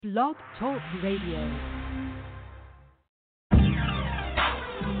Blog Talk Radio.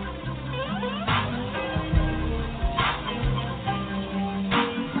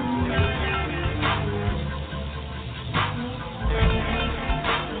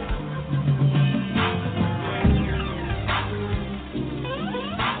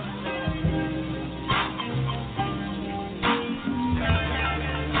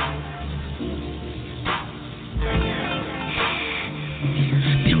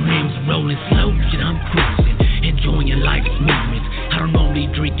 Rolling slow, shit, I'm cruising, enjoying life's movements. I don't normally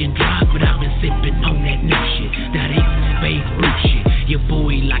drink and drive, but I've been sipping on that new shit, that Ace Spade Root shit. Your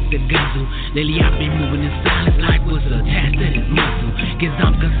boy like the guzzle. Lately I've been moving in silence like was attached to his muscle. Cause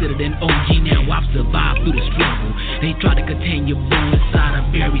I'm considered an OG now, I've survived through the struggle. They try to contain your bone inside a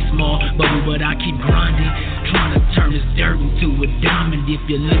very small bubble, but I keep grinding, trying to turn this dirt into a diamond. If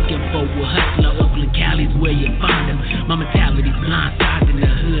you're looking for a hustler, Oakland, Cali's where you find them. My mentality's blindsided in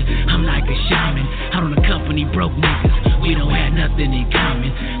the hood, I'm like a shaman. I don't accompany broke niggas, we don't have nothing in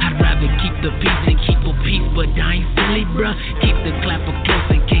common. I'd rather keep the peace and keep a peace, but I ain't silly, bruh. Keep the clapper close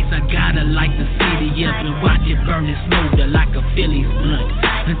in case I gotta light the city up and watch it burn and smolder like a Philly's blunt.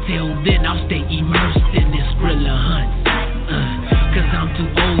 Until then, I'll stay immersed in this Skrilla hunt. Cause I'm too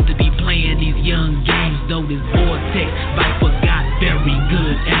old to be playing these young games. Though this vortex Viper got very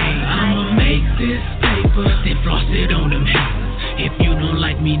good aim. I'ma make this paper, then floss it on them haters. If you don't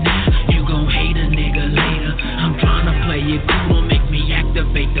like me now, you gon' hate a nigga later. I'm tryna play it cool, don't make me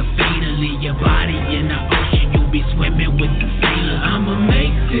activate the fatal. Leave your body in the ocean, you'll be swimming with the sailor. I'ma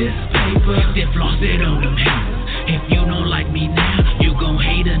make this paper, then floss it on them haters. If you don't like me now, you gon'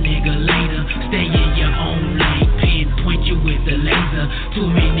 hate a nigga later. Stay in your own lane, pinpoint you with the laser. Too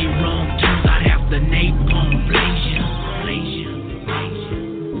many wrong turns, I'd have to napalm blaze you.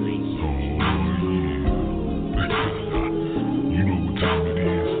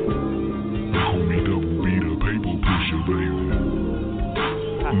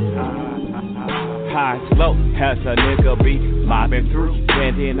 High slow, as a nigga be mobbing through,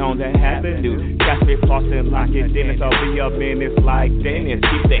 standing on the avenue. Got me flossing like it's Dennis, I'll be up in this like Dennis.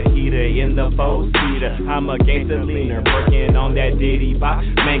 Keep the heater in the four-seater. I'm a gangster leaner, working on that Diddy box.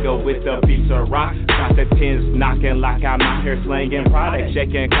 Mango with the piece of rock. Got the tins knocking like I'm out here slinging product.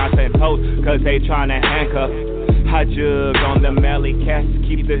 Shaking constant hoes, cause they tryna handcuff. I jug on the Melly cats,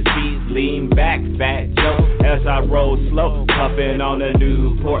 keep the seats lean back, fat Joe. As I roll slow, puffin' on a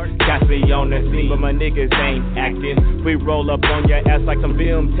Newport. Got me on the scene, but my niggas ain't acting. We roll up on your ass like some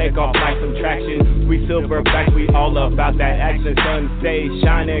film, take off like some traction. We silverback, we all about that action. Sun stays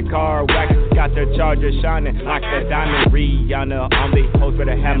shining, car wax, got the charger shining like the diamond. Rihanna on the hoes,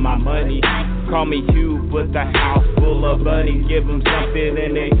 better have my money. Call me Hugh, but the house full of bunnies. Give them something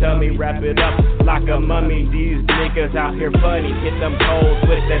and they tell me wrap it up like a mummy. These niggas out here funny, hit them cold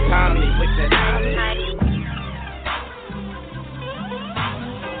with the Tommy,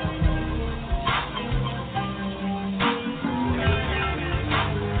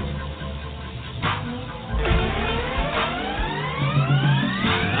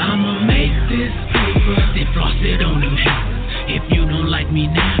 I'ma make this paper, then floss it on them haters. If you don't like me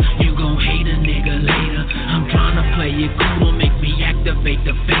now, you gon' hate a nigga later. I'm tryna play it cool, don't make me activate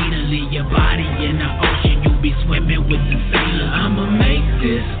the fatal. Leave your body in the ocean, you'll be swimming with the sailor. I'ma make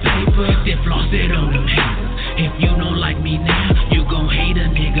this paper, then floss it on them haters. If you don't like me now, you gon' hate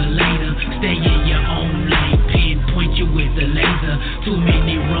a nigga later. Stay in your own lane, pinpoint you with the laser. Too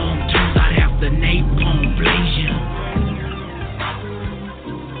many wrong turns, I'd have to napalm blaze you.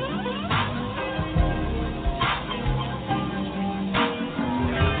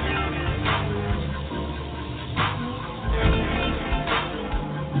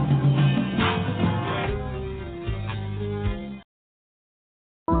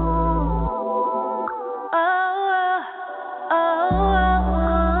 Oh,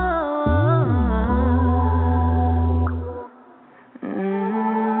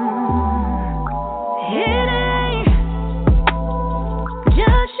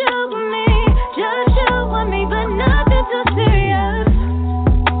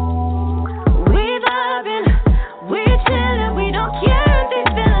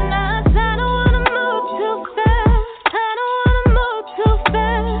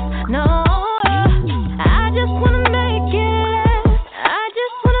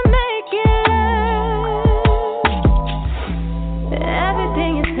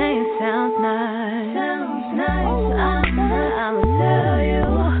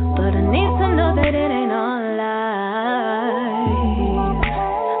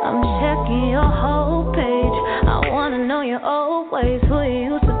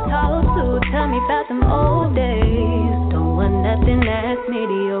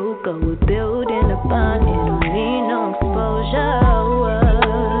 broke, or we're building a bond. It don't need no exposure.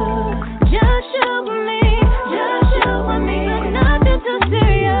 Just shoot with me, but nothing too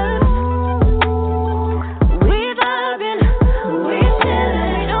serious. We vibing, we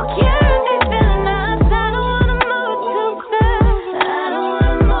chillin'. We don't care if they feelin' us. I don't wanna move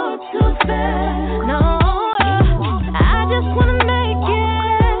too fast. No, I just wanna make it.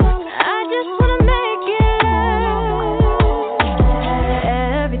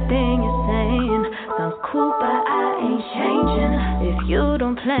 Everything you're saying sounds cool, but I ain't changing. If you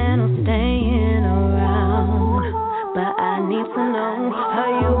don't plan on staying around, but I need to know how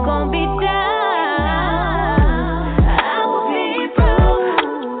you gon' be down. I will be broke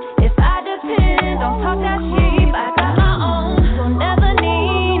if I depend. Don't talk that cheap. I got my own, so never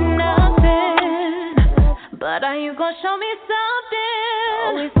need nothing. But are you gon' show me something?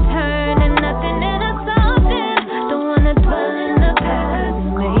 Always turning nothing into something. Don't wanna dwell in the past,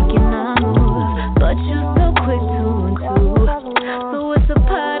 making a move, but you're so quick to and two. So it's a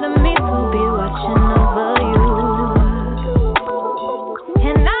part of me to be watching over you.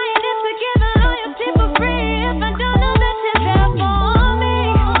 And I ain't into giving loyalty for free if I don't know that you're there for me.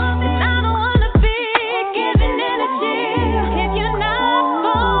 And I don't wanna be giving energy if you're not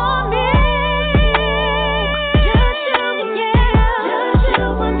for me. Just shoot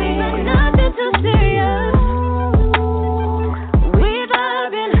with me, but nothing too serious. We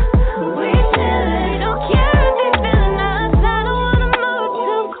vibing, we chillin'. We don't care if they feelin' us. I don't wanna move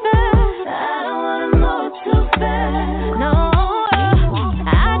too fast. No,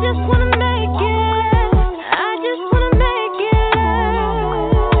 I just wanna make it.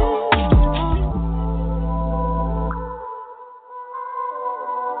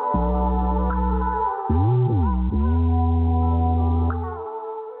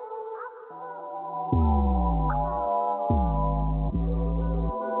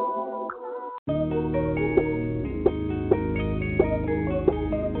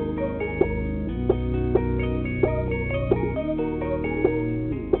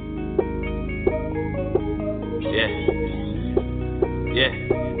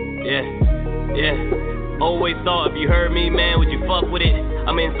 Yeah. Always thought if you heard me, man, would you fuck with it?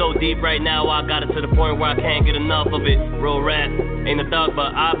 I'm in so deep right now, I got it to the point where I can't get enough of it. Real rap, ain't a thug,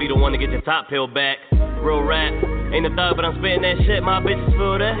 but I'll be the one to get your top peeled back. Real rap, ain't a thug, but I'm spitting that shit, my bitches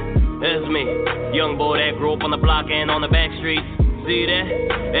feel that. That's me, young boy that grew up on the block and on the back street. See that?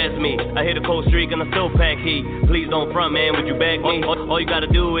 That's me. I hit a cold streak and I still pack heat. Please don't front, man, would you beg me? All you gotta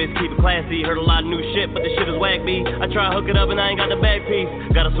do is keep it classy. Heard a lot of new shit, but the shit is whack B. I try to hook it up and I ain't got the back piece.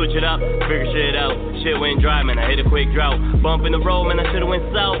 Gotta switch it up, figure shit out. Shit went dry, man, I hit a quick drought. Bump in the road, man, I should've went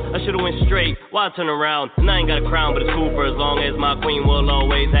south. I should've went straight. Why turn around? And I ain't got a crown, but it's cool for as long as my queen will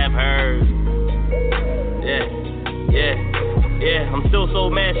always have hers. Yeah, I'm still so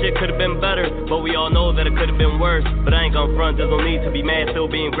mad, shit could've been better. But we all know that it could've been worse. But I ain't gon' front, there's no need to be mad. Still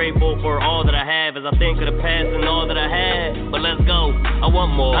being grateful for all that I have, as I think of the past and all that I had. But let's go, I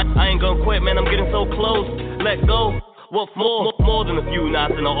want more. I ain't gon' quit, man, I'm getting so close. Let go, what for? More than a few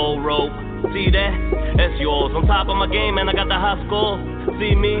knots in the old rope. See that? That's yours. On top of my game, man, I got the high score.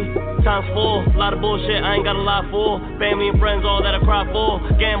 See me, times 4. A lot of bullshit I ain't got a lot for. Family and friends, all that I cry for.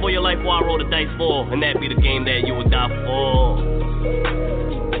 Gamble your life while I roll the dice for. And that be the game that you would die for.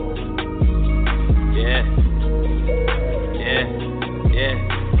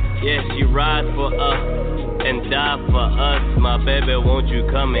 Yeah, she ride for us and die for us. My baby, won't you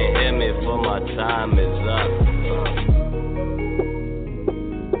come and hear me for my time is up.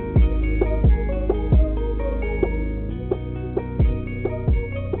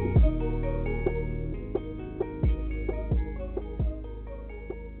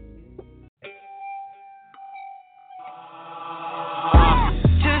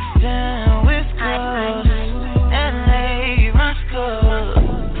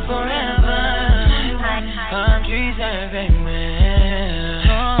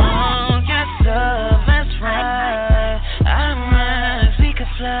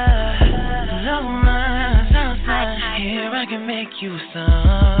 You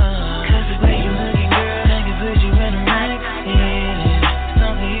some, 'cause the way you looking, girl, I can put you in a magazine.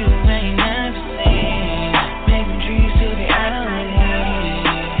 Something you ain't never seen. Make them dreams to reality.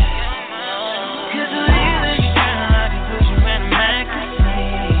 'Cause the way you looking, girl, I can put you in a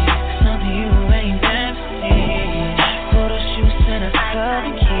magazine. Something you ain't never seen. Photo shoots and a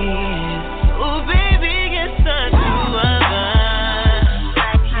southern kiss. Oh baby, it's such a lover.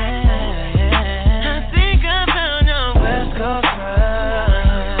 Yeah. I think I found your West Coast.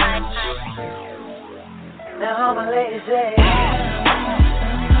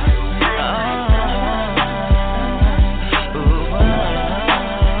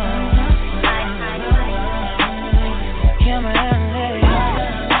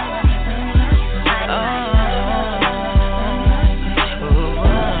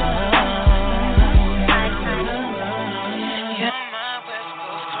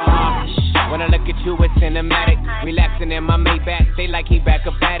 When I look at you, it's cinematic. Relaxing in my Maybach, they like he back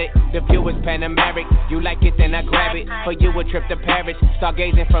up at it. The view is panoramic. You like it, then I grab it. For you, a trip to Paris.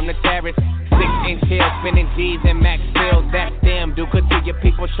 Stargazing from the terrace. 6-inch hills, spinning G's and Max Bills. That's them. Do good to your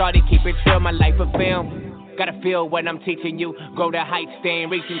people, shawty. Keep it chill. My life a film. Gotta feel what I'm teaching you. Grow the heights,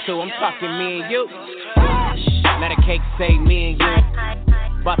 staying reaching to. I'm talking me and you. Let a cake say me and you.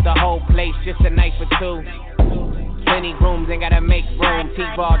 Bought the whole place, just a night for two. Plenty rooms, ain't gotta make room.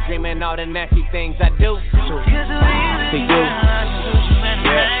 T-ball dreaming all the nasty things I do. To you.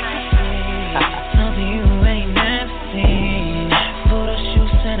 Yeah. Something you ain't never seen. Photo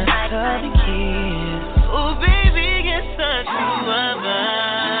shoots and a stubby kiss. Oh baby, it's such a vibe.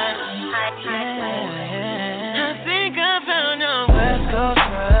 I think I found your West Coast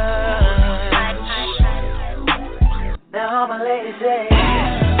rush. Now all my ladies say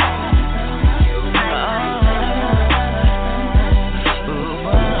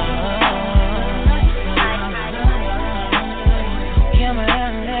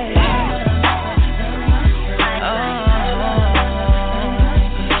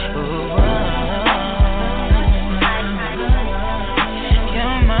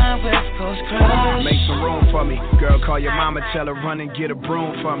me. Girl, call your mama, tell her run and get a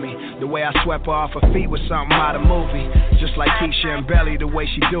broom for me. The way I swept her off her feet was something out of movie. Just like Keisha and Belly, the way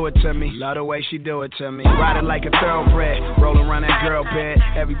she do it to me. Love the way she do it to me. Riding like a thoroughbred, rolling around that girl bed.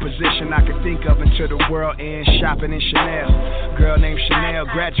 Every position I could think of until the world ends. Shopping in Chanel. Girl named Chanel,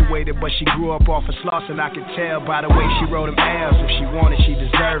 graduated, but she grew up off of Sloss, and I could tell by the way she wrote them L's. If she wanted, she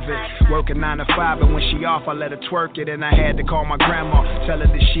deserved it. Working 9 to 5, and when she off, I let her twerk it. And I had to call my grandma, tell her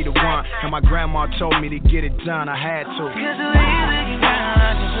that she the one. And my grandma told me to get it done, I had to. Cause the way you make it down,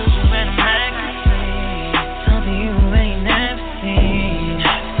 I just wish you in a magazine. Something you ain't never seen.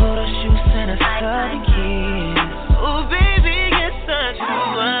 Photo shoots and a stubby kiss. Oh baby, it's such a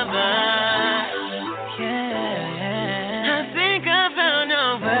vibe. Yeah, I think I found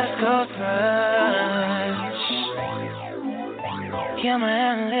your West Coast rush. Yeah, my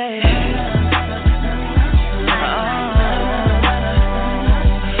LA.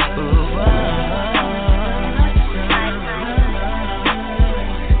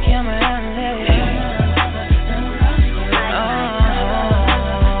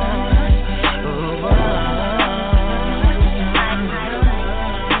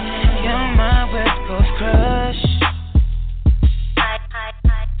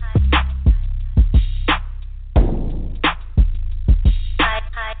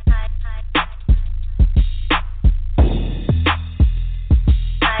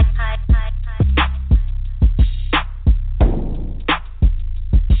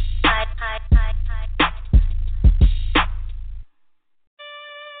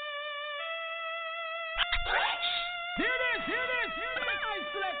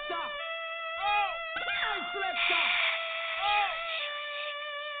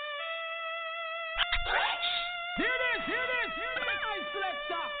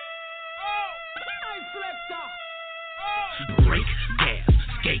 Break, gas,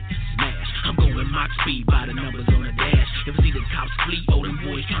 skate, smash. I'm going Mach speed by the numbers on the dash. If I see the cops flee, oh, them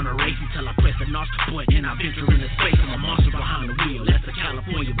boys tryna race until I press the NOS button and I venture into space. I'm a monster behind the wheel. That's the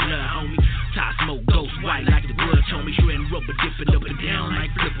California blood, homie. Tie smoke, ghost white like the grudge, homie. Shredding rubber, dipping up and down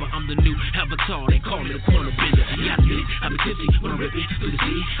like Flipper. I'm the new Avatar, they call me the corner bender. Yeah, I get it, I've been tipsy when I'm ripping through the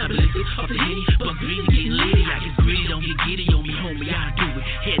city. I've been lifted off the Henny, buck greedy, getting litty. I get greedy, don't get giddy on me, homie. I do it.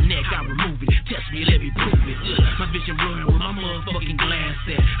 Head, neck, I remove it. Test me, let me prove it. My vision run with my motherfucking glass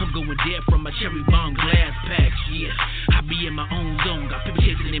set. I'm going dead from my cherry bomb glass packs, yeah. I be in my own zone, got people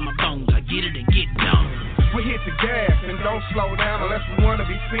chasing in my bones. I get it and get down. We hit the gas and don't slow down unless we wanna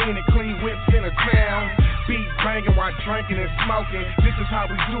be seen in clean whips in a town. Beat banging while drinking and smoking. This is how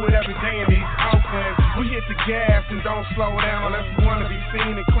we do it every day in these Oakland. We hit the gas and don't slow down unless we wanna be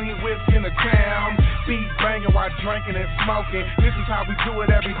seen in clean whips in a town. Beat banging while drinking and smoking. This is how we do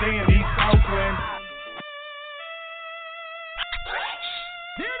it every day in these Oakland.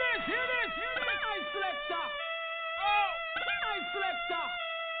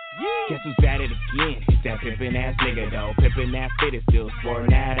 Guess who's at it again? It's that pimpin' ass nigga though. Pimpin' ass fit is still sporting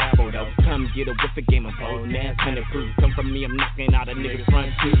that apple though. Come get a whiff of game of potent ass 100 proof. Come from me, I'm knocking out a nigga's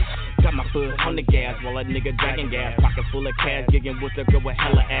front tooth. Got my foot on the gas while a nigga dragging gas. Pocket full of cash, gigging with a girl with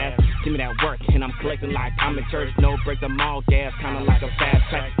hella ass. Give me that work and I'm collecting like I'm in church. No breaks, I'm all gas, kinda like a fast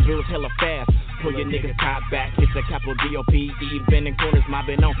track. Thrills hella fast. Pull your niggas top back, hit the capital D.O.P. Even in corners,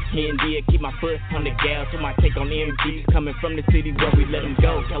 mobbing on N.D. Keep my foot on the gas, so my take on MG. Coming from the city where we let them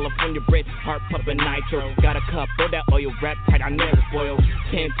go. California bread, heart pumping nitro. Got a cup, throw that oil, wrap tight, I never spoil.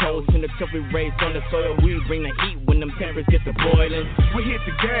 10 toes in the trophy raised on the soil. We bring the heat when them peppers get to boiling. We hit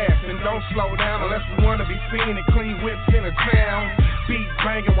the gas and don't slow down unless we wanna be seen and clean whips in the town. Beat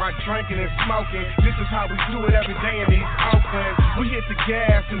banging while drinking and smoking. This is how we do it every day in East Oakland. We hit the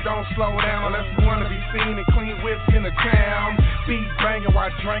gas and don't slow down unless we wanna be seen and clean whips in the town. Beat banging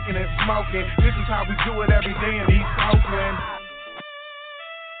while drinking and smoking. This is how we do it every day in East Oakland.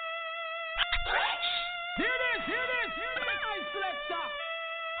 Here it is. Nice selector.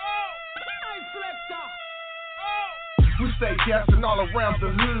 Oh, nice selector. We stay gassing all around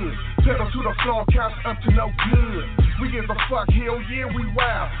the hood. Pedal to the floor, couch up to no good. We give a fuck, hell yeah, we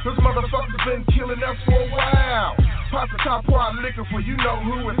wild. Those motherfuckers been killing us for a while. Pop the top, pour out liquor for you know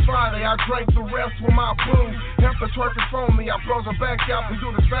who. It's Friday, I drank the rest with my boo. Half the twerking for me, I blows her back out and do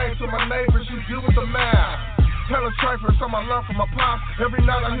the same to my neighbor. She good with the mouth. Hella trifling, some I love from my pop. Every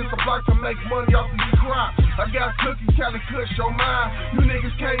night I hit the block to make money off these crops. I got cookies, Cali Kush, show mine. You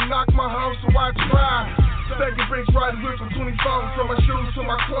niggas can't knock my house, so I try. Stacking bricks, riding whips with 24, from my shoes to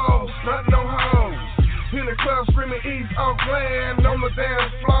my clothes, not no hoes. In the club screaming East Oakland, on the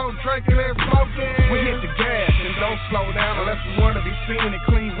dance floor, drinking and smoking. We hit the gas and don't slow down unless we wanna be seen and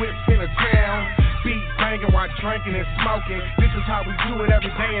clean whips in the town. Beat banging while drinking and smoking. This is how we do it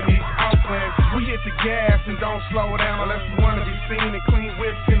every day in East Oakland. We hit the gas and don't slow down unless we wanna be seen and clean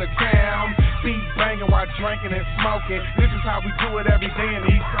whips in the town. Beat banging while drinking and smoking. This is how we do it every day in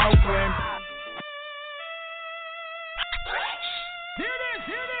East Oakland. Here it is.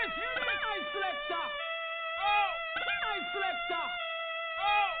 Nice selector. Oh, nice selector.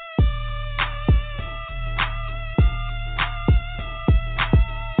 Oh.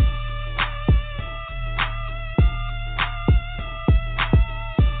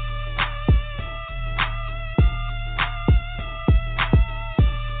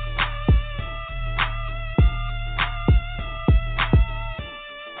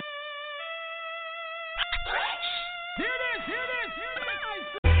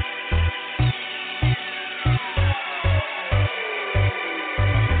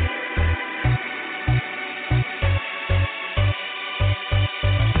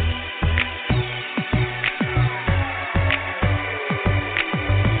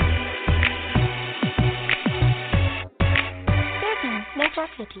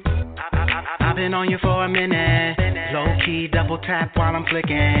 I've been on you for a minute. Low key double tap while I'm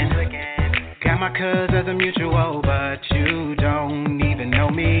flicking. Got my cuz as a mutual, but you don't even know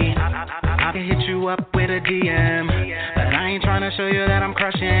me. I can hit you up with a DM, but I ain't trying to show you that I'm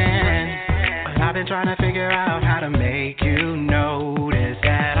crushing. But I've been trying to figure out how to make you notice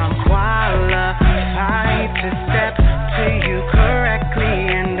that I'm qualified to step to you correctly,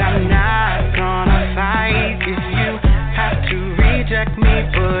 and I'm not gonna fight if you have to reject me,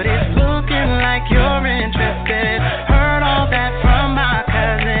 but it's looking like you're interested. Heard all that from my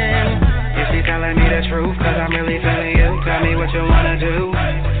cousin. If she's telling me the truth, cause I'm really feeling you, tell me what you wanna do.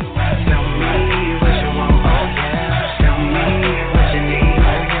 Tell me what you want, oh yeah. Tell me what you need,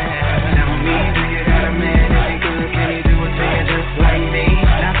 oh yeah. Tell me, do you got a man? If he good, can he do it to you just like me?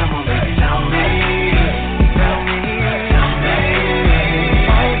 Now come on baby, tell me. Tell me,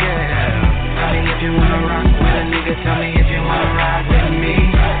 oh yeah. Tell me if you wanna rock with a nigga, tell me if you wanna ride with me.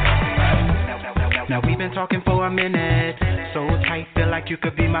 Now we've been talking for a minute, so tight, feel like you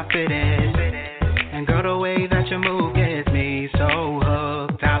could be my fittest. And girl, the way that you move gets me so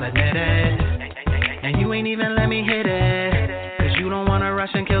hooked, I'll admit it. And you ain't even let me hit it, cause you don't wanna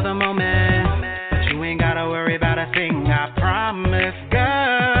rush and kill the moment. But you ain't gotta worry about a thing, I promise,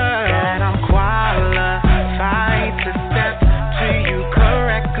 girl, that I'm qualified to step to you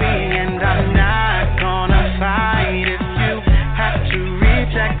correctly. And I'm not gonna fight if you have to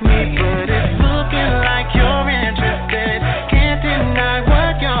reject me, but it's looking like you're interested. Can't deny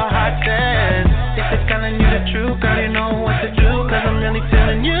what your heart says.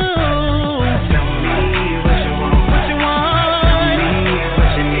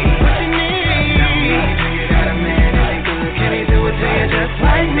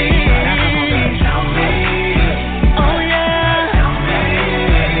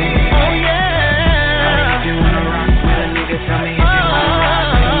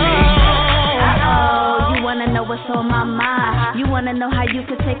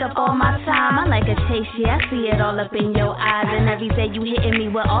 face, yeah, I see it all up in your eyes. And every day you hitting me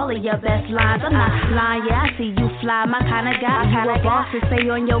with all of your best lines. I'm not lying, yeah, I see you fly, my kind of guy. You a boss to stay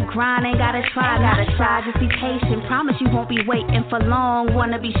on your grind, ain't gotta try, not shy, just be patient. Promise you won't be waiting for long.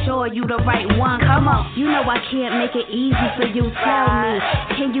 Wanna be sure you the right one. Come on, you know I can't make it easy for you. Tell me,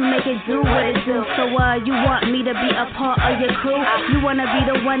 can you make it do what it do? So you want me to be a part of your crew? You wanna be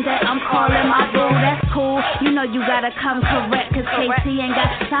the one that I'm calling my boo? That's cool. You know you gotta come correct, cause KT ain't got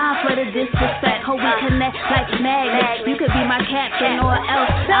time for the disrespect. Hope we connect like magnets. You could be my captain or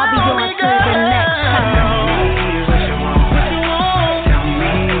else I'll be yours to the next.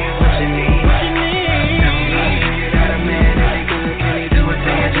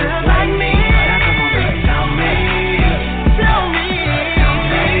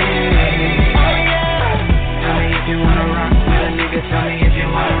 Tell me if you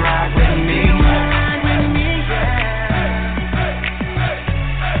wanna ride with me.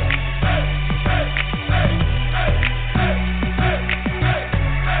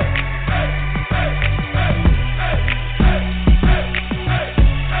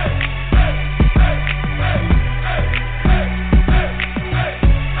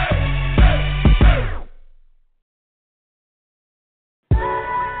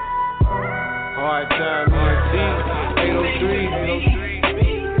 Hard time, ENT, 803.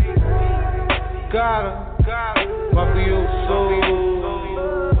 Gotta, mafioso.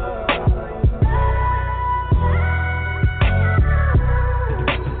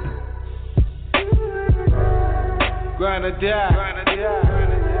 Grind or die.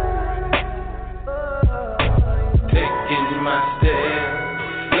 Taking my step,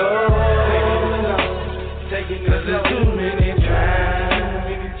 taking cause there's too many tries.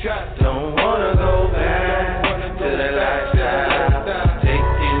 Don't wanna go back to that lifestyle.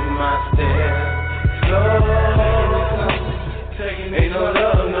 Taking my step, taking ain't no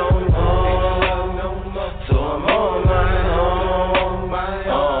love no more. So I'm on my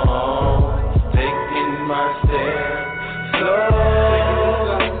own. Taking my step,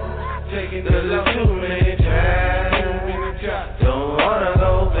 taking cause there's too many tries. Don't wanna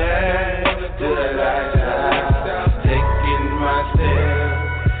go back to that lifestyle. Taking my step.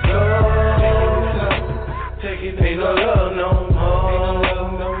 Ain't no love no more.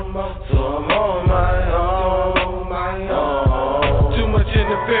 So I'm on my own. Too much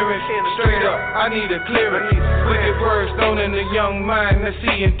interference, straight up, I need a clearance. Wicked words thrown in the young mind that's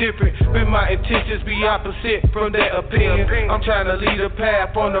seeing different. But my intentions be opposite from their opinion. I'm trying to lead a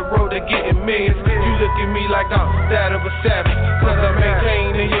path on the road to getting millions. You look at me like I'm that of a savage, cause I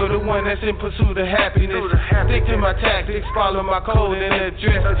maintain and you're the one that's in pursuit of happiness. Stick to my tactics, follow my code and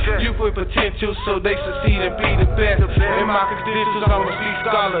address. You put potential so they succeed and be the best. In my credentials, I'm a street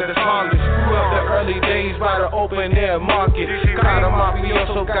scholar that's harmless. Grew up the early days by the open air market. Got a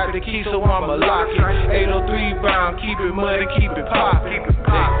mafioso, got the key, so I'ma lock it. 803 bound, keep it muddy, keep it poppin'.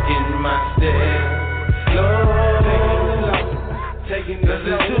 Taking my step, taking cause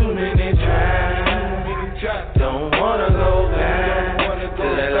there's too many tries. Don't wanna go back to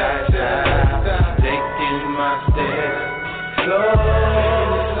that lifestyle. Taking my step,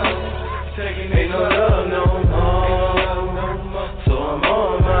 taking ain't no love no more. So I'm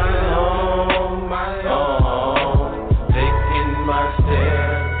on my own. Taking my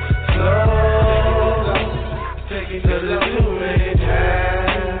step, taking cause there's too many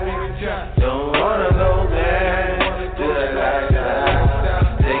tries. Don't wanna go back to that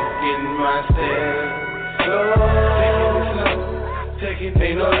lifestyle. Taking my step, taking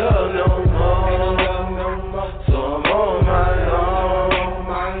ain't no love no more. So I'm on my own.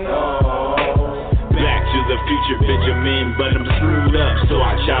 Back to the future, Benjamin, but I'm screwed up, so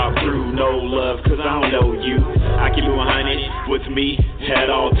I chop through. No love, cause I don't know you. I keep it 100 with me at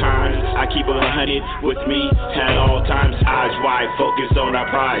all times. I keep it 100 with me at all times. Eyes wide, focus on our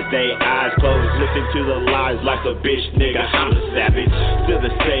prize. They eyes closed, listen to the lies like a bitch nigga. I'm a savage, still the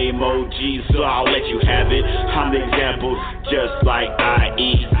same OG, so I'll let you have it. I'm the example, just like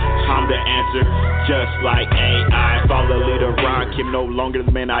IE. I'm the answer, just like AI. Follow leader Ron Kim, no longer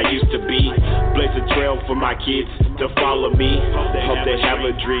the man I used to be. Blaze a trail for my kids to follow me. Hope they have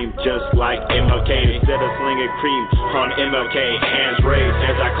a dream, just like MLK. Instead of slinging cream on MLK, hands raised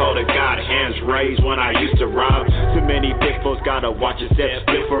as I call to God. Hands raised when I used to rob. Too many big folks gotta watch a step.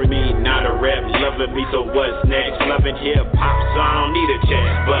 Good for me, not a rep. Loving me, so what's next? Loving hip hop, so I don't need a check.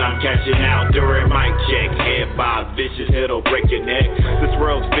 But I'm catching out during mic check. Head by vicious, it'll break your neck. This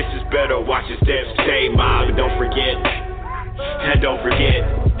world's vicious, better watch your steps. Stay mob, don't forget. And don't forget.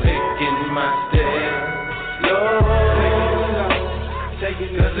 Taking my step,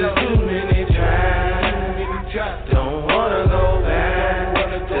 taking cause there's too many tries. Don't wanna go back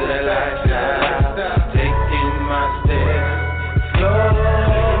to that lifestyle.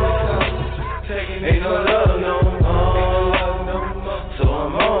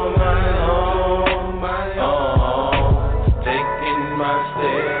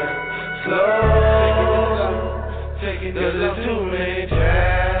 Cause there's too many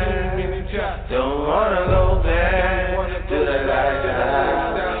traps. Don't wanna go back to the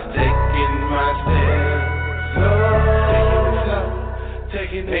lifestyle. Taking my steps slow.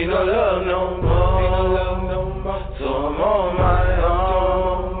 Ain't no love no more. So I'm on my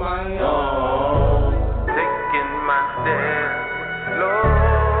own. Taking my steps slow.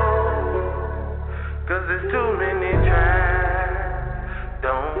 Cause there's too many traps.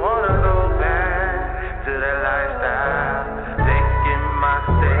 Don't wanna go back to that lifestyle. Taking my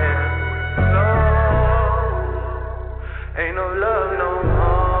steps slow. Ain't no love no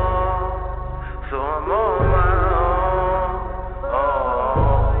more. So I'm on my own.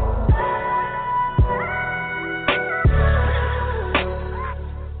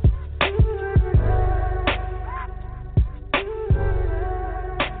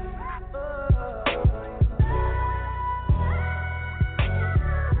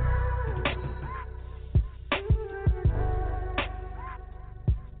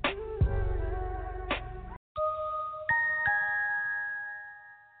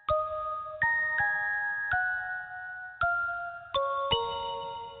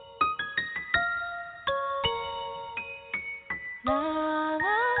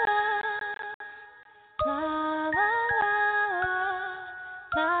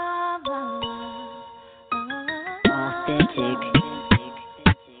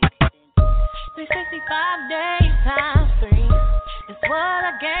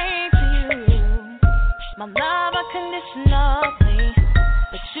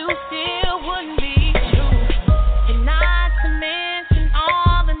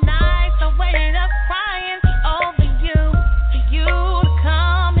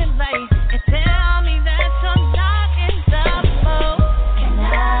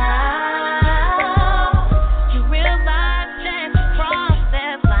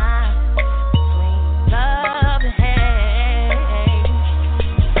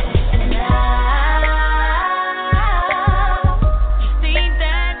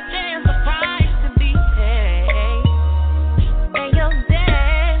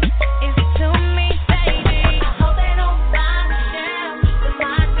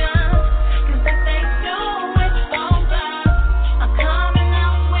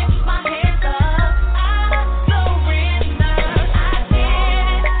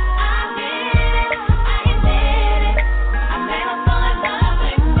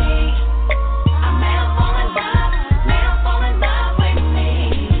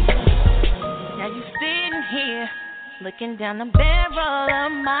 Down the barrel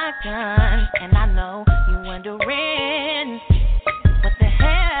of my gun, and I know you wondering what the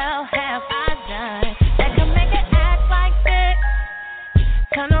hell have I done that can make it act like that,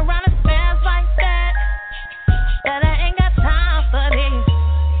 turn around and spaz like that. But I ain't got time for this,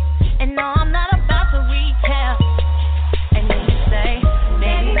 and no, I'm not about to recap. And then you say,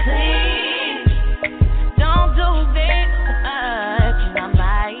 baby, please don't do this to us, and I'm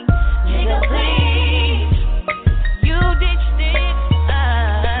like, nigga, please.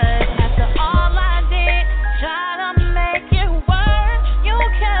 Make it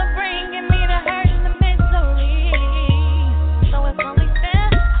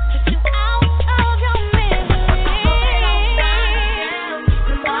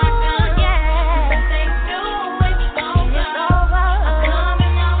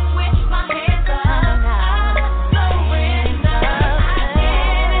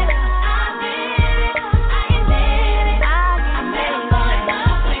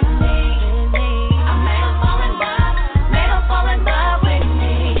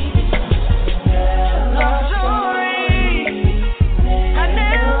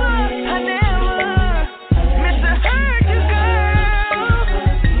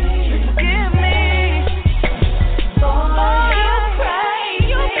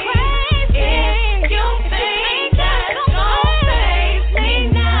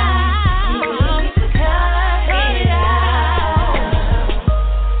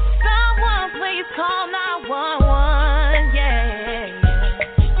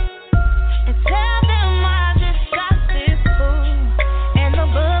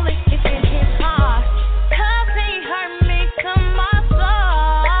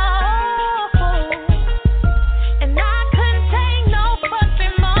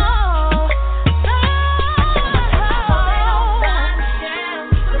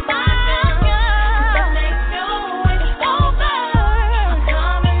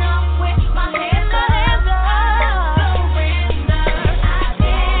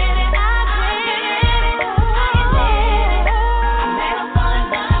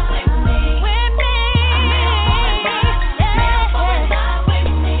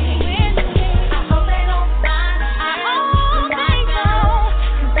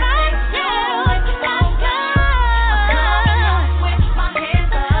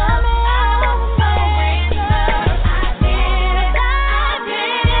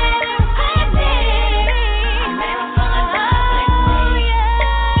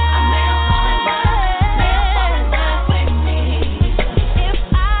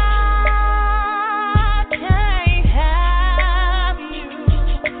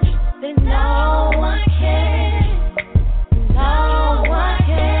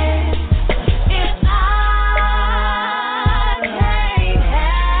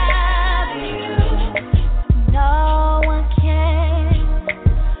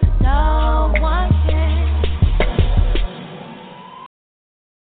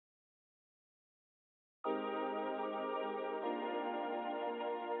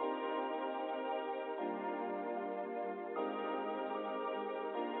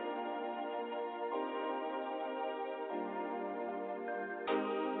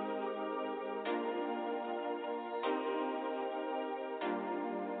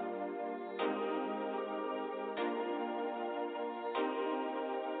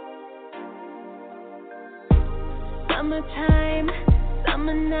summertime,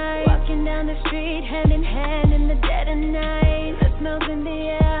 summer night. Walking down the street, hand in hand in the dead of night. The smells in the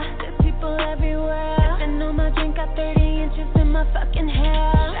air, there's people everywhere. Sipping on my drink, got 30 inches in my fucking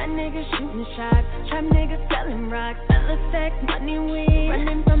hair. Shy niggas shooting shots, trap niggas selling rocks. Selling sex, money, weed,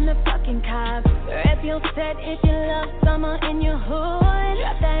 running from the fucking cops. Rep your set if you love summer in your hood.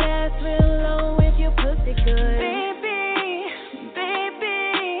 Drop that ass real low if you pussy good. Baby,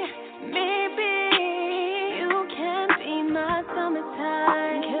 maybe you can be my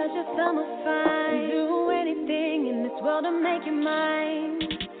summertime. 'Cause you're summer fine. Do anything in this world to make you mine.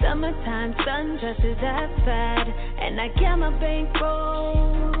 Summertime sundresses, that's fat. And I get my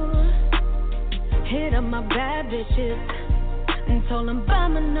bankroll. Hit up my bad bitches and told them by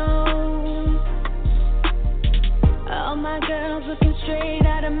my nose. All my girls looking straight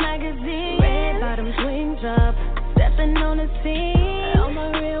out of magazine. Red bottoms, wings up, stepping on the scene. All my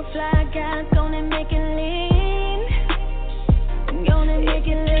real fly guys gonna make it lean. Gonna make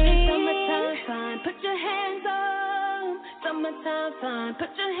it lean. Summertime fine, put your hands up. Summertime fine,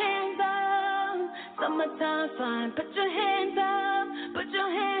 put your hands up. Summertime fine, put your hands up. Put your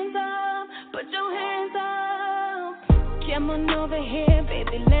hands up. Put your hands up. Come on over here,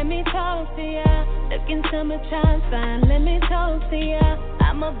 baby, let me talk to ya. Looking summertime fine, let me talk to ya.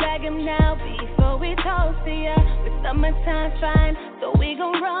 I'ma bag him now before we talk to ya. With summertime fine, so we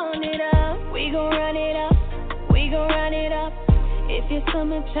gon' run it up. We gon' run it up. We gon' run it up. If your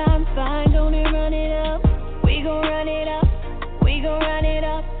summertime fine, gonna run it up. We gon' run it up. We gon' run it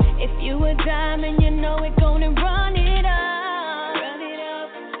up. If you a diamond, you know it gonna run it up. Run it up.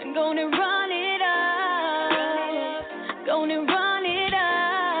 Gonna run it up. Gonna run it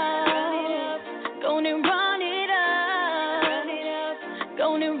up. Gonna run it up.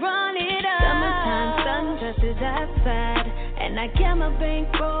 Gonna run it up. Summertime sundresses, that's fat. And I get my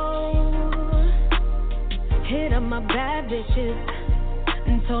bankroll. Hit up my bad bitches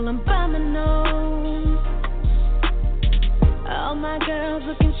and told them by my nose. All my girls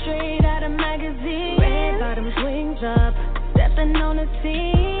looking straight out of magazine. Red bottoms, wings up, stepping on the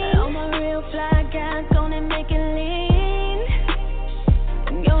scene. All my real fly guys gonna make it lean.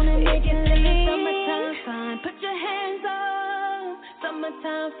 Gonna make it lean. Summertime fine, put your hands up.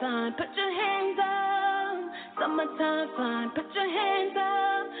 Summertime fine, put your hands up. Summertime fine, put your hands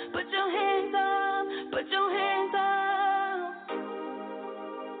up. Put your hands up. Put your hands up.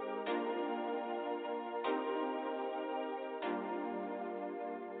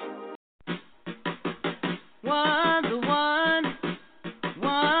 One, the one,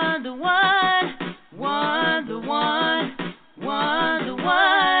 one, the one, one, the one, one, the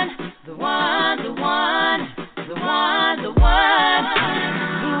one, the one, the one, the one, the one,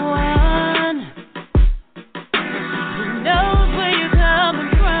 the one who knows where you're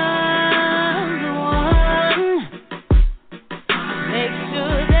coming from, the one. Make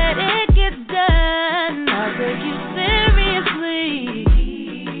sure that it gets done. I'll take you seriously.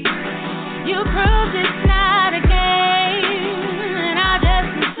 You proved it's not a game.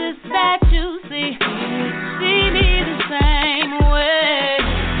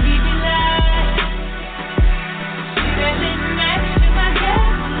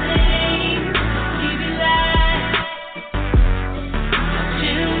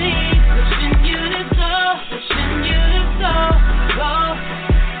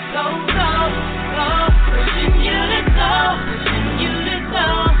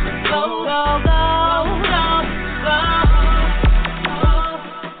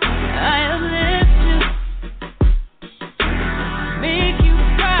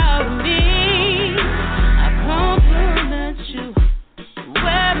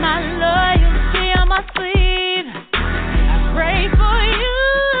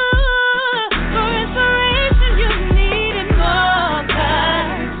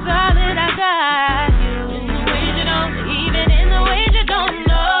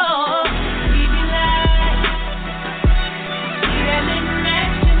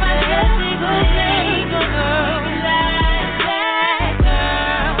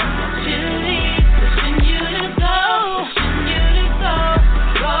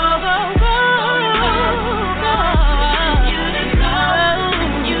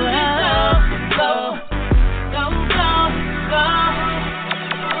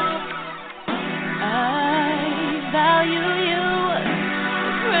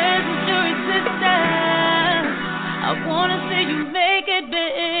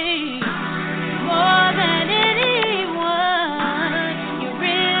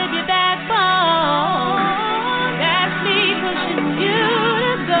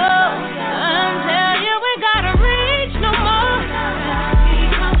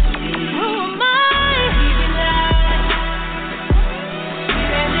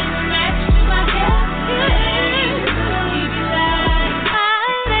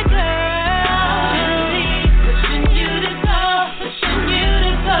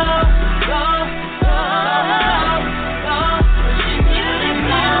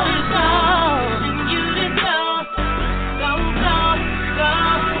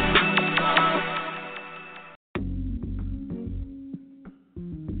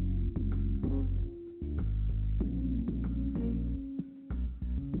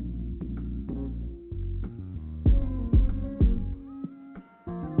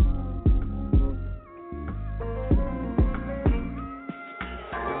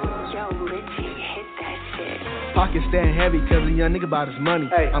 Pockets stand heavy cause a young nigga about his money.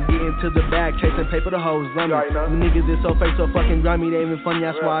 I'm getting to the bag, chasing paper, the hoes on me. You niggas is so fake, so fucking grimy, they ain't even funny.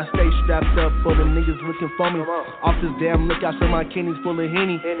 That's why I stay strapped up for the niggas looking for me. Off this damn lookout, so my kidneys full of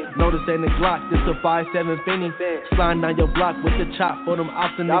Henny. Notice ain't a Glock, this a 5.7 Finny. Sliding down your block with the chop for them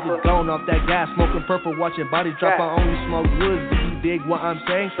ops and niggas going off that gas. Smoking purple, watching bodies drop. I only smoke woods, do you dig what I'm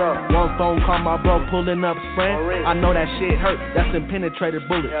saying? One phone call, my bro pulling up spraying. I know that shit hurt, that's them penetrator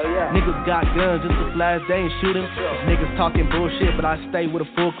bullets. Niggas got guns just to flash, they ain't shooting. Niggas talking bullshit, but I stay with a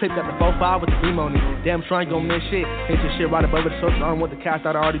full clip. Got the 4.5 with the beam on it. Damn sure I ain't gon' miss shit. Hit your shit right above the source. I don't want the cash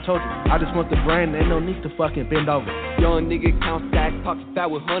out, I already told you. I just want the brain, ain't no need to fucking bend over. Young nigga count stacks, pockets fat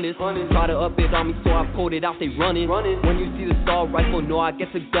with hundreds. Try to up it on me, so I pulled it out, they running. When you see the assault rifle, know I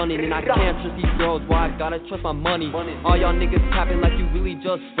get to gunning. And I can't trust these girls, why I gotta trust my money. All y'all niggas capping like you really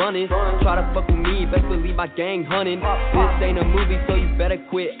just running. Try to fuck with me, best believe my gang hunting. This ain't a movie, so you better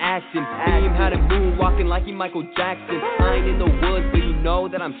quit acting. Beam had a moon walking like he Michael Jackson. I ain't in the woods, but you know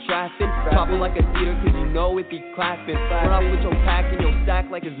that I'm strapping. Chopping like a theater, cause you know it be clapping. Run off with your pack and your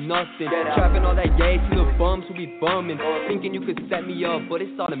stack like it's nothing. Trapping all that yay to the bums who be bumming. Thinking you could set me up, but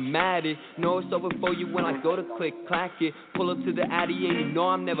it's automatic. Know it's over for you when I go to click, clack it. Pull up to the Addy and you know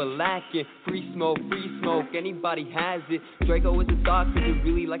I'm never lacking. Free smoke, anybody has it. Draco is a thought cause you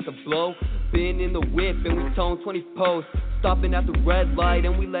really like to blow. Been in the whip and we tone 20 posts. Stopping at the red light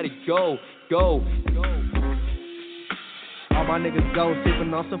and we let it go. All my niggas go,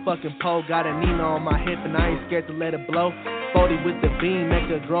 sipping on some fucking pole. Got a Nina on my hip and I ain't scared to let it blow. 40 with the beam, make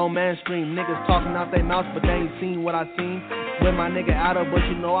a grown man scream. Niggas talking out their mouths, but they ain't seen what I seen. With my nigga out of, but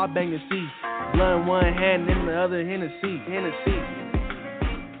you know I bang the C. Blood in one hand, in the other Hennessy.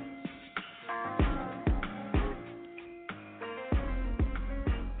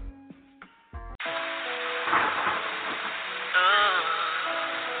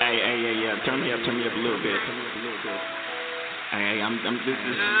 Hey, turn me up a little bit. Hey, I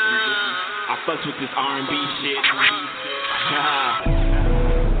fucks with this R&B shit.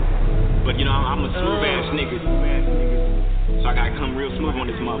 But you know, I'm a smooth ass nigga. So I gotta come real smooth on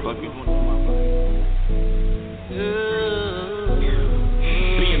this motherfucker.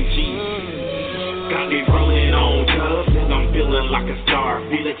 BMG. Got me rolling on dubs and I'm feeling like a star.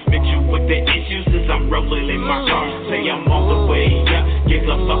 Felix mix you with the issues as I'm rolling in my car. Say I'm all the way up. Give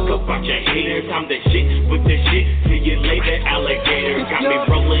a fuck about your haters. I'm the shit with the shit. See you later, alligator. Got me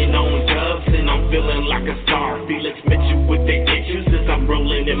rolling on dubs and I'm feeling like a star. Felix mix you with the issues as I'm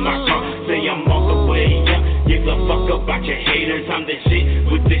rolling in my car. Say I'm all the way up. Give a fuck about your haters. I'm the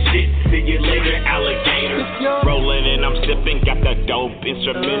shit with the shit. See you later, alligator. Rolling and I'm sipping. Got the dope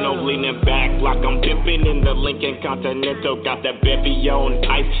instrumental leaning back like I'm pimping in the Lincoln Continental. Got that bevy on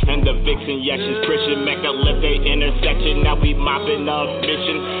ice and the Vixen. Yeah, she's Christian. Make a left a intersection. Now we mopping up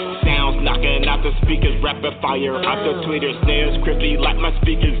mission. Sounds knocking out the speakers, rapid fire out the Twitter snares, crispy like my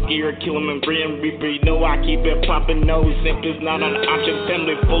speakers gear, kill 'em and grin, reaper. You know I keep it popping, no simp is not an option.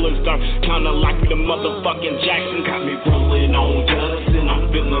 Family full of stars, kinda like the motherfucking Jackson. Got me rolling on dust and I'm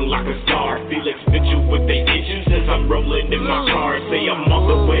feeling like a star. Felix Mitchell with the issues as I'm rolling in my car. Say I'm all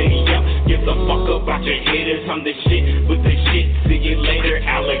the way up, give a fuck about your haters. I'm the shit with the shit. See you later,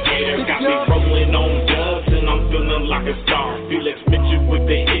 alligator. Got me rolling on dubs and I'm feeling like a star. Felix Mitchell with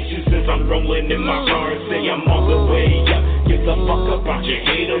the issues. Since I'm rolling in my car, say I'm all the way up. Give a fuck about your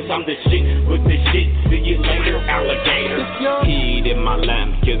haters. I'm the shit with the shit. See you later, alligator. Heat in my lap,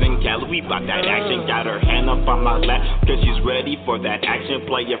 cause in Cali we bout that action. Got her hand up on my lap, cause she's ready for that action.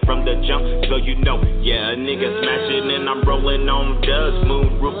 Play it from the jump, so you know, yeah, a nigga smashing and I'm rolling on dust.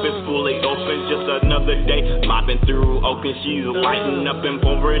 Moon roof is fully open, just another day. Mopping through Oakland, she's lighting up and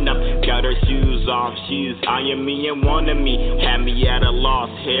pouring up. Got her shoes off, she's eyeing me and wanting me. Had me at a loss,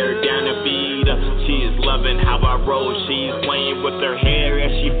 hair down her feet up. She's loving how I roll. She's playing with her hair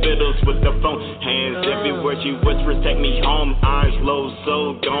as she fiddles with the phone. Hands everywhere she whispers, take me home. Eyes low,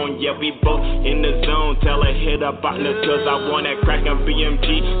 so gone. Yeah, we both in the zone. Tell her hit up on us cause I want that crackin'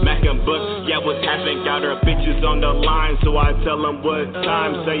 BMG, Mac and Buck. Yeah, what's happening? Got her bitches on the line, so I tell them what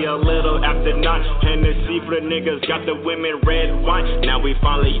time. Say a little after 9. Hennessy for the niggas, got the women red wine. Now we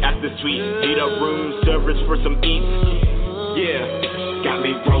finally at the suite. Need a room service for some eats. Yeah. Got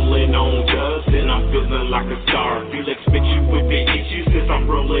me rolling on dubs and I'm feeling like a star. Felix mix you with the issues as I'm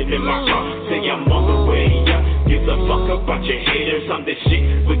rolling in my car. Say I'm all the way up. Give a fuck about your haters. I'm the shit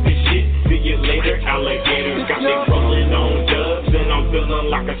with the shit. See you later, alligator. Got me rolling on dubs and I'm feeling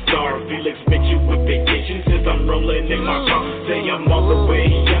like a star. Felix mix you with the issues as I'm rolling in my car. Say I'm all the way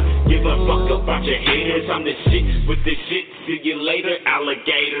up. Give a fuck about your haters. I'm the shit with the shit. See you later,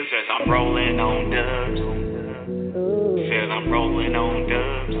 alligator. Says I'm rolling on dubs. Says I'm rolling on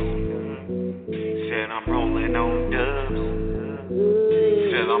dubs. Said I'm rolling on dubs.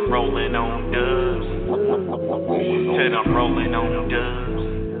 Said I'm rolling on dubs. Said I'm rolling on dubs.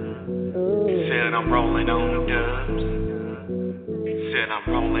 Said I'm rolling on dubs. Said I'm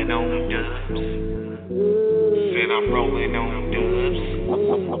rolling on dubs. Said I'm rolling on dubs.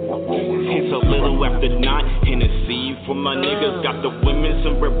 It's a little after 9, Hennessy for my niggas. Got the women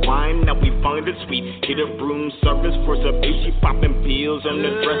some red wine, now we find it sweet. Hit a room service for some bitch, she popping pills on the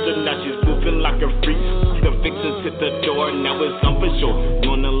dresser. Now she's moving like a freak. The vixens hit the door, now it's on for sure.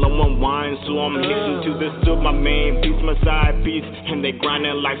 Running low on wine, so I'm hitting to the stool. My main piece, my side piece, and they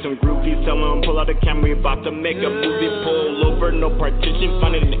grinding like some groupies. Tell them pull out the camera, we about to make a movie. Pull over, no partition,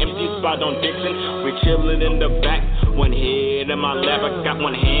 finding an empty spot on Dixon. We chilling in the back, one head in my lap, I got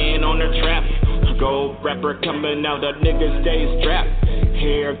one hand on the trap. Gold rapper coming out, the niggas stay strapped.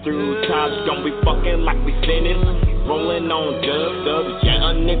 Hair through tops, gon' be fucking like we sinning. Rolling on dubs, yeah,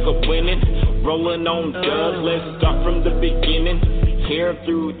 a nigga winning. Rolling on dubs, let's start from the beginning. Hair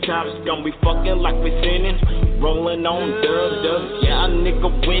through tops, gon' be fucking like we sinning. Rolling on dubs, yeah, a nigga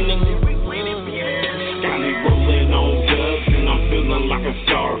winning. Got me rolling on dubs, and I'm feeling like a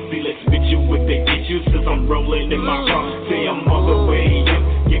star. Felix bitch you with the issues, cause I'm rolling in my car. Say I'm all the way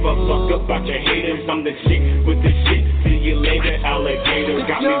up. Give a fuck about your haters, I'm the shit with the shit. See you later, alligator.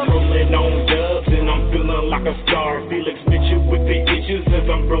 Got me rolling on dubs, and I'm feeling like a star. Felix bitch you with the issues, cause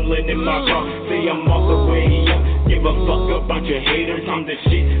I'm rolling in my car. Say I'm all the way up. Give a fuck about your haters, I'm the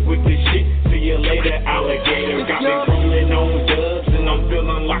shit with the shit. See you later, alligator. Got me rolling on dubs, and I'm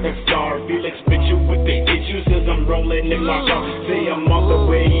feeling like a star. Felix bitch you with the issues, cause I'm rolling in my car. Say I'm all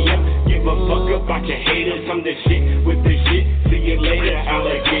the way up. Give a fuck about your haters, I'm the shit with the shit. See you later,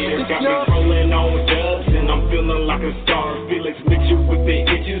 alligator. Got me rolling on dubs, and I'm feeling like a star. Felix bitch you with the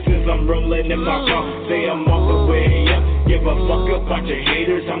issues, cause I'm rolling in my car. Say I'm all the way up. Give a fuck about your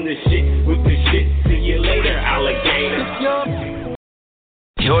haters, I'm the shit with the shit. See you later, alligator.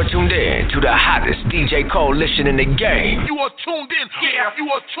 You're tuned in to the hottest DJ coalition in the game. You are tuned in, yeah, you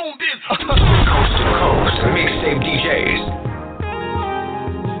are tuned in. Coast to coast, mixtape DJs.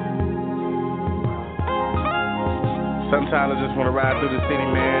 Sometimes I just want to ride through the city,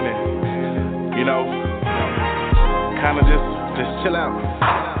 man, and, you know, kind of just chill out.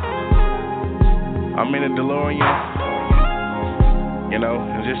 I'm in a DeLorean, you know,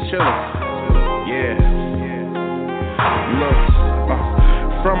 and just chilling. Yeah. Look,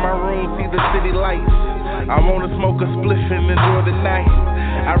 from my room, see the city lights. I wanna smoke a spliff and enjoy the night.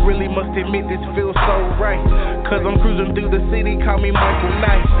 I really must admit this feels so right. Cause I'm cruising through the city, call me Michael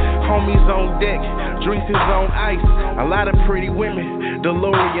Knight. Homies on deck, drinks is on ice. A lot of pretty women,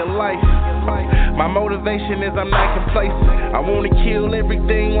 DeLorean life. My motivation is I'm not complacent. I wanna kill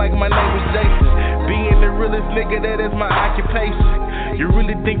everything like my name was Jason. Being the realest nigga, that is my occupation. You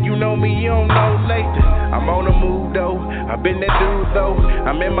really think you know me, you don't know Nathan. I'm on the move though, I've been that dude though.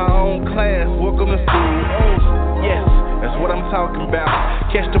 I'm in my own class, welcome to school. Oh, yes, that's what I'm talking about.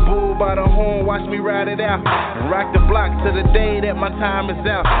 Catch the bull by the horn, watch me ride it out. And rock the block to the day that my time is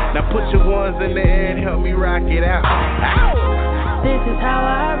out. Now put your ones in the air and help me rock it out. Ow! This is how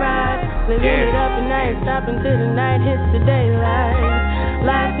I ride, living it up and I ain't stopping till the night hits the daylight.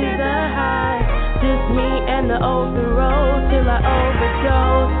 Life is a high, just me and the open road till I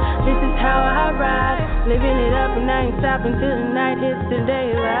overdose. This is how I ride, living it up and I ain't stopping till the night hits the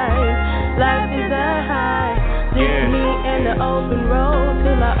daylight. Life is a high, just me and the open road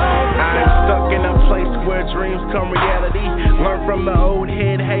till I overdose. I'm stuck in a place where dreams come reality. Learn from the old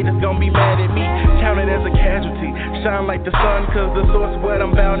head haters gon' be mad at me. Counted as a casualty, shine like the sun, cause the source where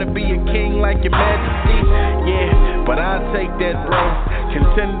I'm bound to be a king like your majesty. Yeah, but I'll take that, bro.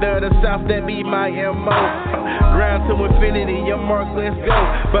 Contender the South, that be my MO. Ground to infinity, your mark, let's go.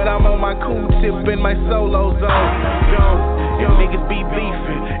 But I'm on my cool tip in my solo zone. And niggas be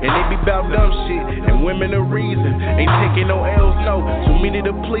beefing, and they be bout dumb shit. And women the reason, ain't taking no L's, no. Too many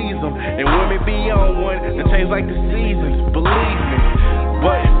to please them. And women be on one, it change like the seasons, believe me.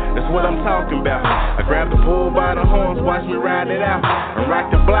 But that's what I'm talking about. I grab the bull by the horns, watch me ride it out. And rock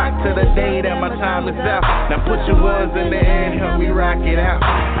the block to the day that my time is out. Now put your ones in the air and help me rock it out.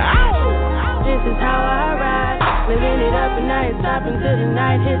 Ow! This is how I ride, living it up and I ain't stopping till the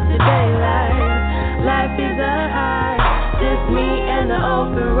night hits the daylight. Life is a high, just me and the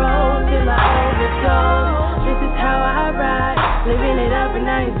open road till I overdose. This is how I ride, living it up and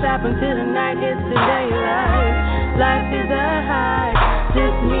I ain't stopping till the night hits the daylight. Life is a high,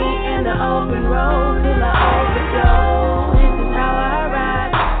 just me and the open road till I overdose. This is how I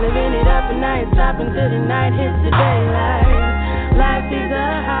ride, living it up and I ain't stopping till the night hits the daylight. Life is a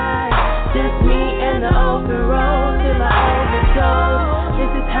high, just me and the open road till I overdose.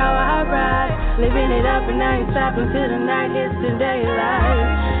 This is how I ride, Living it up and I ain't stopping till the night hits the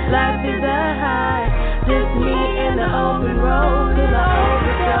daylight. Life is a high, just me in the open road till I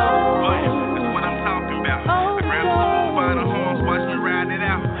overdose. That's what I'm talking about. I grab the bull by the horns, watch me ride it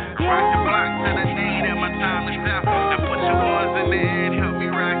out. Rock the block till the day that my time is out. Now put your ones in the air and help me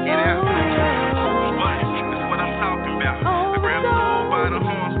rock it out. That's what I'm talking about. I grab the bull by the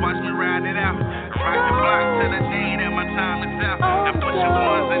horns, watch me ride it out. Rock the block till the day that my time is out. Now put your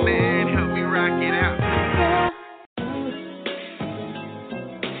ones in the air and help me rock it out.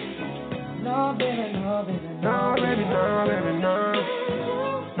 No, baby, no, baby, no, baby, no, baby, no.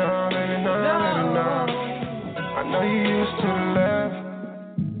 No, baby, no, baby, no. I know you used to the left,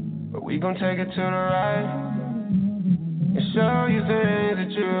 but we gon' take it to the right and show you things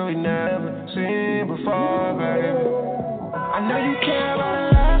that you ain't never seen before, baby. I know you care about the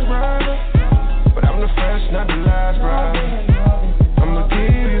last brother, but I'm the first, not the last, brother. I'ma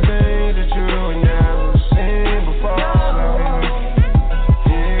give you things that you ain't never seen before, baby.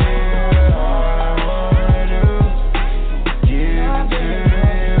 Yeah, all I wanna do, give it to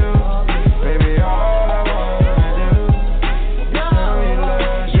you, baby. All I wanna do is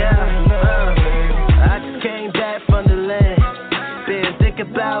show you love, baby. I just came back from the land, been thinking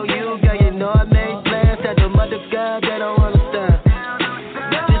about you, girl. You know I made plans, had the mother girl they don't understand.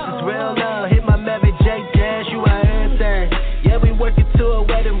 This is real love, hit my Mary J dash, you are everything. Yeah, we working to a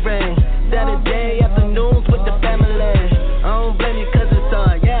wedding ring, Saturday afternoons with the family. I don't blame you 'cause it's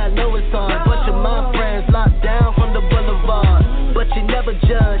hard, yeah I know it's hard. Bunch of my friends locked down from the boulevard, but you never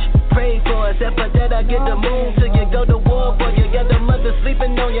judge, pray for us. After that I get the moon till you go to war for you. Got the mother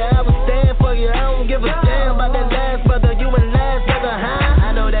sleeping on you, I will stand for you. I don't give a damn about that last brother, you and last brother, huh?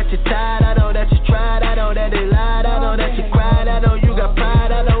 I know that you're tired, I know that you tried, I know that they lied, I know that you cried, I know you got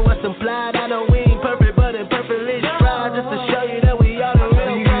pride, I know what's implied. I know we ain't perfect, but imperfectly tried just to show you that we are the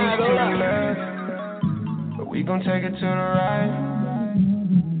real pride. But we gon' take it to the right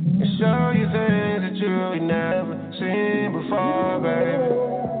and show you things that you ain't never seen before, baby.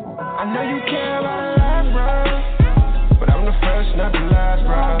 I know you care about the last, brother, but I'm the first, not the last,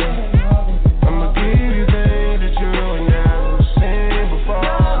 brother. I'ma give you things that you ain't never seen before,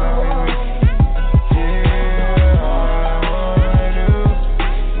 baby. Yeah, all I wanna do,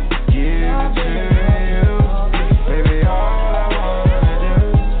 give it to you, baby. All I wanna do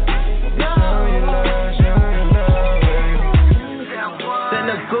is show you love, baby. Send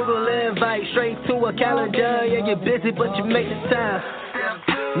a Google invite straight to a calendar. Yeah, you're busy, but you make the time.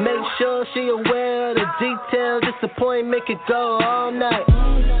 Make sure she aware of the details. Disappointment could go all night.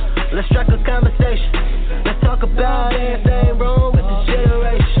 Let's strike a conversation. Let's talk about everything wrong with this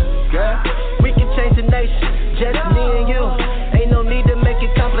generation. Girl, we can change the nation, just me and you. Ain't no need to make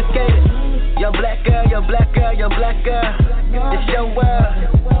it complicated. Young black girl, young black girl, young black girl. It's your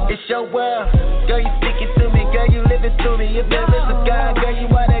world, it's your world. Girl, you speak it to me, girl, you live it to me. If there is a God, girl, you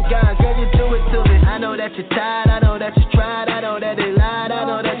are that God, girl, you do it to me. I know that you're tired, I know that you tried, I know that they lied, I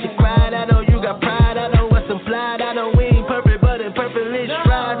know that you cried, I know you got pride, I know what's implied. I know we ain't perfect, but imperfectly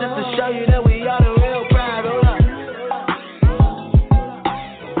strive just to show you that we are the real pride. Hold up.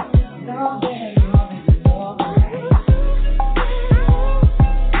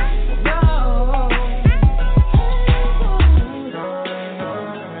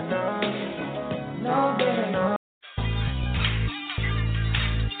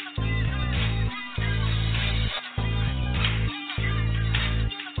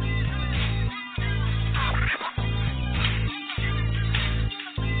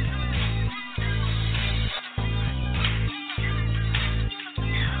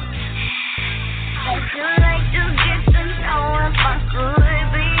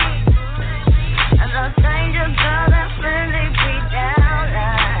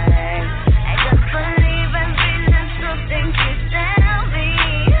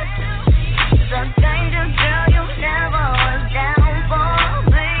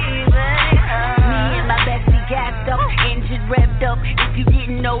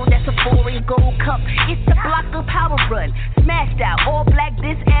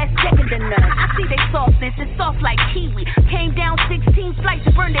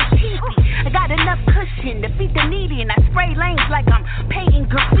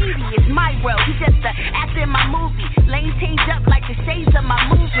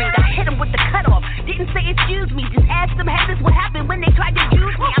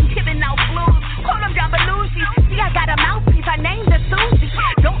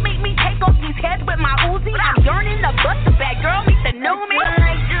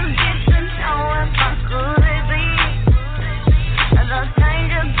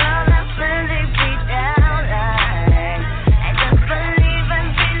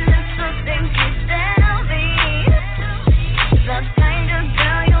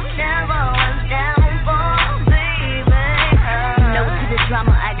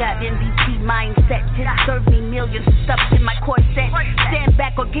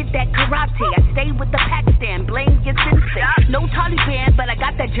 man, but I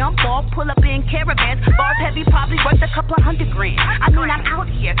got that jump off, pull up in caravans. Bars heavy, probably worth a couple $100 grand. I mean, I'm out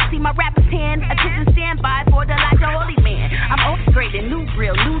here, see my rapper's hand, attention standby for the Elijah Holy Man. I'm orchestrating, new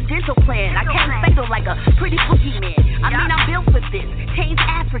grill, new dental plan. I came fatal like a pretty boogeyman. I mean, I'm built for this, change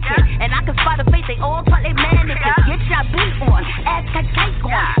African, and I can spot a face, they all part they mannequins. Get your beat on, ass like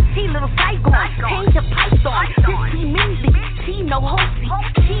Typhon, T little Saigon, change the python. This T Minzy, T no hosty,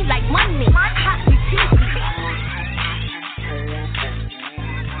 T like money, hot and cheesy.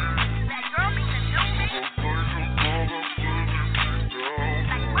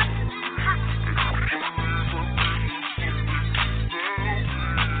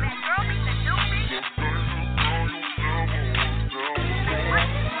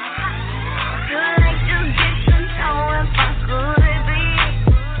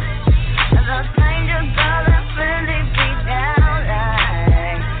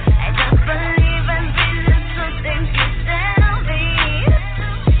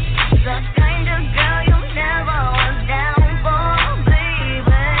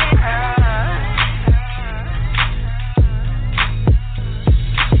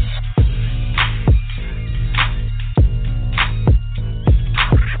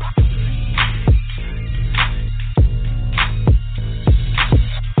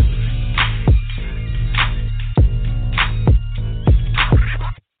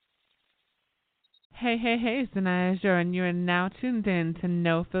 Hey, it's Anaya Azure, and you are now tuned in to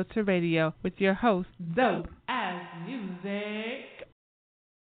No Filter Radio with your host, Dope Ass Music.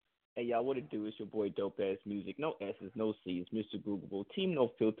 Hey, y'all, what it do? It's your boy, Dope Ass Music. No S's, no C's, Mr. Googleable, Team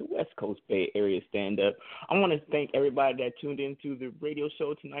No Filter, West Coast Bay Area stand-up. I want to thank everybody that tuned into the radio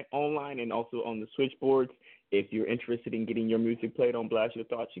show tonight online and also on the switchboards. If you're interested in getting your music played on Blast Your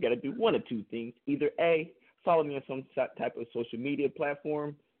Thoughts, you got to do one of two things. Either A, follow me on some type of social media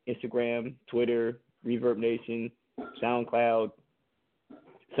platform, Instagram, Twitter, Reverb Nation, SoundCloud,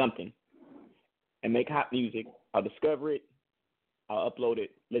 something, and make hot music. I'll discover it, I'll upload it,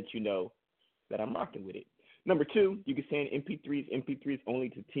 let you know that I'm rocking with it. Number two, you can send MP3s only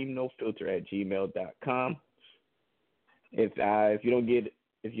to teamnofilter@gmail.com. If you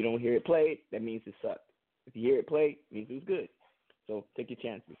don't hear it played, that means it sucked. If you hear it played, it means it was good. So take your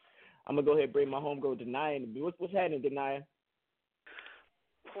chances. I'm gonna go ahead and bring my homegirl Denia in. What's happening, Denia?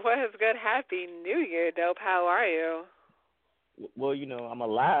 What is good? Happy New Year, Dope. How are you? Well, I'm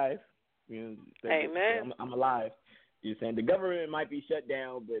alive. Amen. I'm alive. You're saying the government might be shut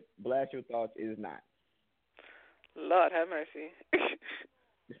down, but Blast Your Thoughts is not. Lord have mercy.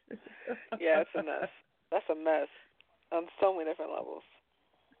 Yeah, it's a mess. That's a mess on so many different levels.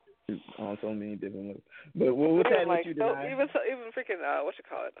 On so many different levels. But what's happening with you tonight? Even freaking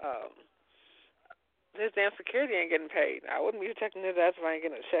his damn security ain't getting paid. I wouldn't be checking his ass if I ain't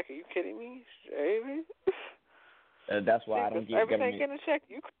getting a check. Are you kidding me? Baby? That's why I don't get government. Everything getting a check.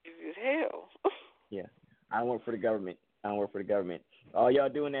 You crazy as hell. Yeah, I don't work for the government. All y'all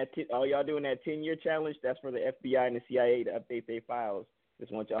doing that 10-year challenge. That's for the FBI and the CIA to update their files.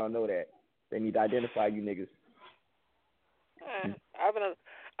 Just want y'all to know that they need to identify you niggas.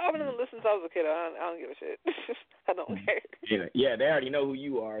 I've been in the list since I was a kid. I don't give a shit. I don't care. Yeah, they already know who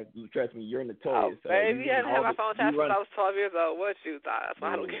you are. Trust me, you're notorious. Oh, baby, I didn't have my phone tapped since I was 12 years old. What you thought? That's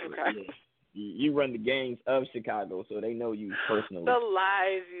why I don't give a crap. Yeah. You run the gangs of Chicago, so they know you personally. The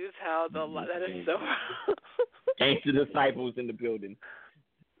lies you tell, that is so wrong. Gangster disciples in the building.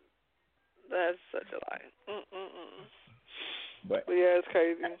 That's such a lie. But yeah, it's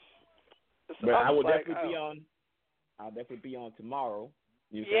crazy. But I will definitely be on. I'll definitely be on tomorrow.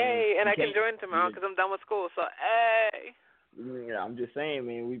 Yay, and I can join tomorrow because I'm done with school. So, hey. Yeah, I'm just saying,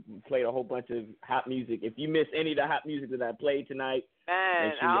 man, we played a whole bunch of hot music. If you miss any of the hot music that I played tonight,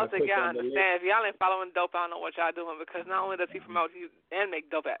 man, I don't think y'all understand. If y'all ain't following Dope, I don't know what y'all doing, because not only does he promote you and make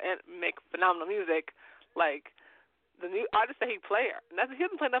dope and make phenomenal music, like the new artists that he play, he doesn't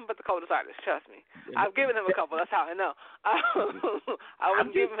play nothing but the coldest artists. Trust me, I've given him a couple. That's how I know. I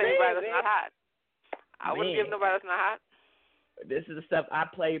wouldn't give him anybody that's not hot. I wouldn't give nobody that's not hot. This is the stuff I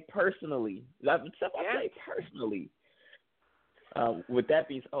play personally. That's the stuff I play personally. With that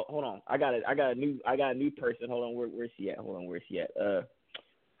being, hold on, I got a new person. Hold on, where's she at? Where's she at?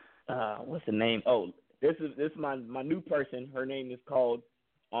 What's the name? Oh, this is my new person. Her name is called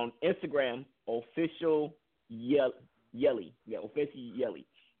on Instagram Official Yelly. Yeah, Official Yelly.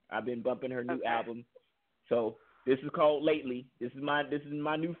 I've been bumping her new album. So this is called Lately. This is my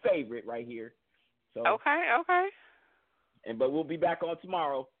new favorite right here. So okay. But we'll be back on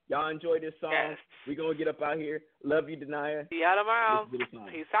tomorrow. Y'all enjoy this song. Yes. We're going to get up out here. Love you, Denia. See y'all tomorrow.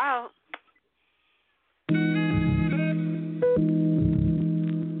 Peace out.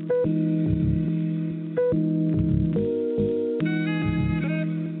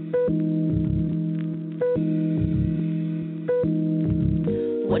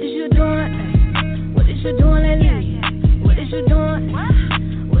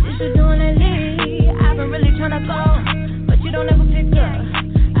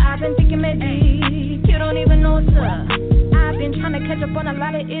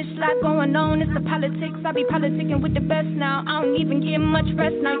 lot going on, it's the politics. I be politicking with the best now. I don't even get much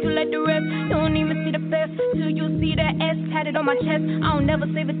rest now. You let the rest, you don't even see the best. Till you see that S tatted on my chest. I don't never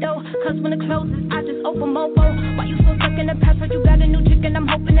save it though, cause when it closes, I just open Mobo. Why you so stuck in the past? But you got a new chick and I'm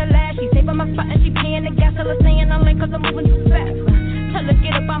hoping to last. She saving my spot and she paying the gas. Tell her saying I'm late cause I'm moving too fast. Tell her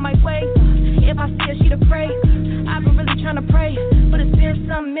get up on my way. If I see her, she'd afraid. I've been really trying to pray, but it's been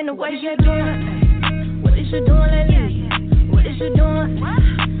something in the way you're doing. What is you doing lately? What is you doing?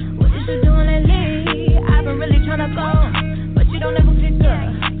 What is you doing lately? I've been really trying to go, but you don't ever pick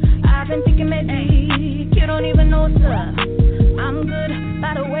up. I've been thinking maybe you don't even know what's up. I'm good,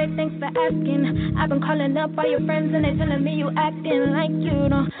 by the way, thanks for asking. I've been calling up all your friends and they telling me you acting like you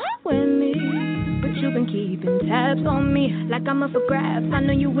don't with me. But you've been keeping tabs on me like I'm up for grabs. I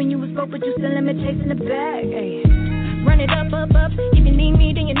know you when you was broke, but you still let me chasing the bag. Ay. Run it up. If you need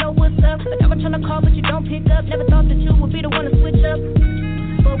me, then you know what's up. But I'm trying to call, but you don't pick up. Never thought that you would be the one to switch up.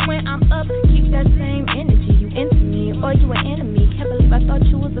 But when I'm up, keep that same energy. You into me, or you an enemy. Can't believe I thought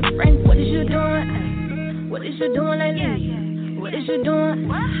you was a friend. What is you doing? What is you doing lately? What is you doing?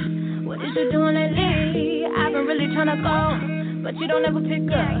 What is you doing lately? I've been really trying to go, but you don't ever pick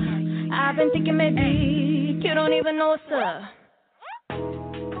up. I've been thinking maybe you don't even know what's up.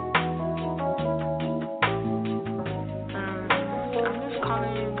 I'm just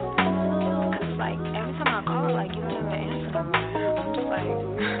calling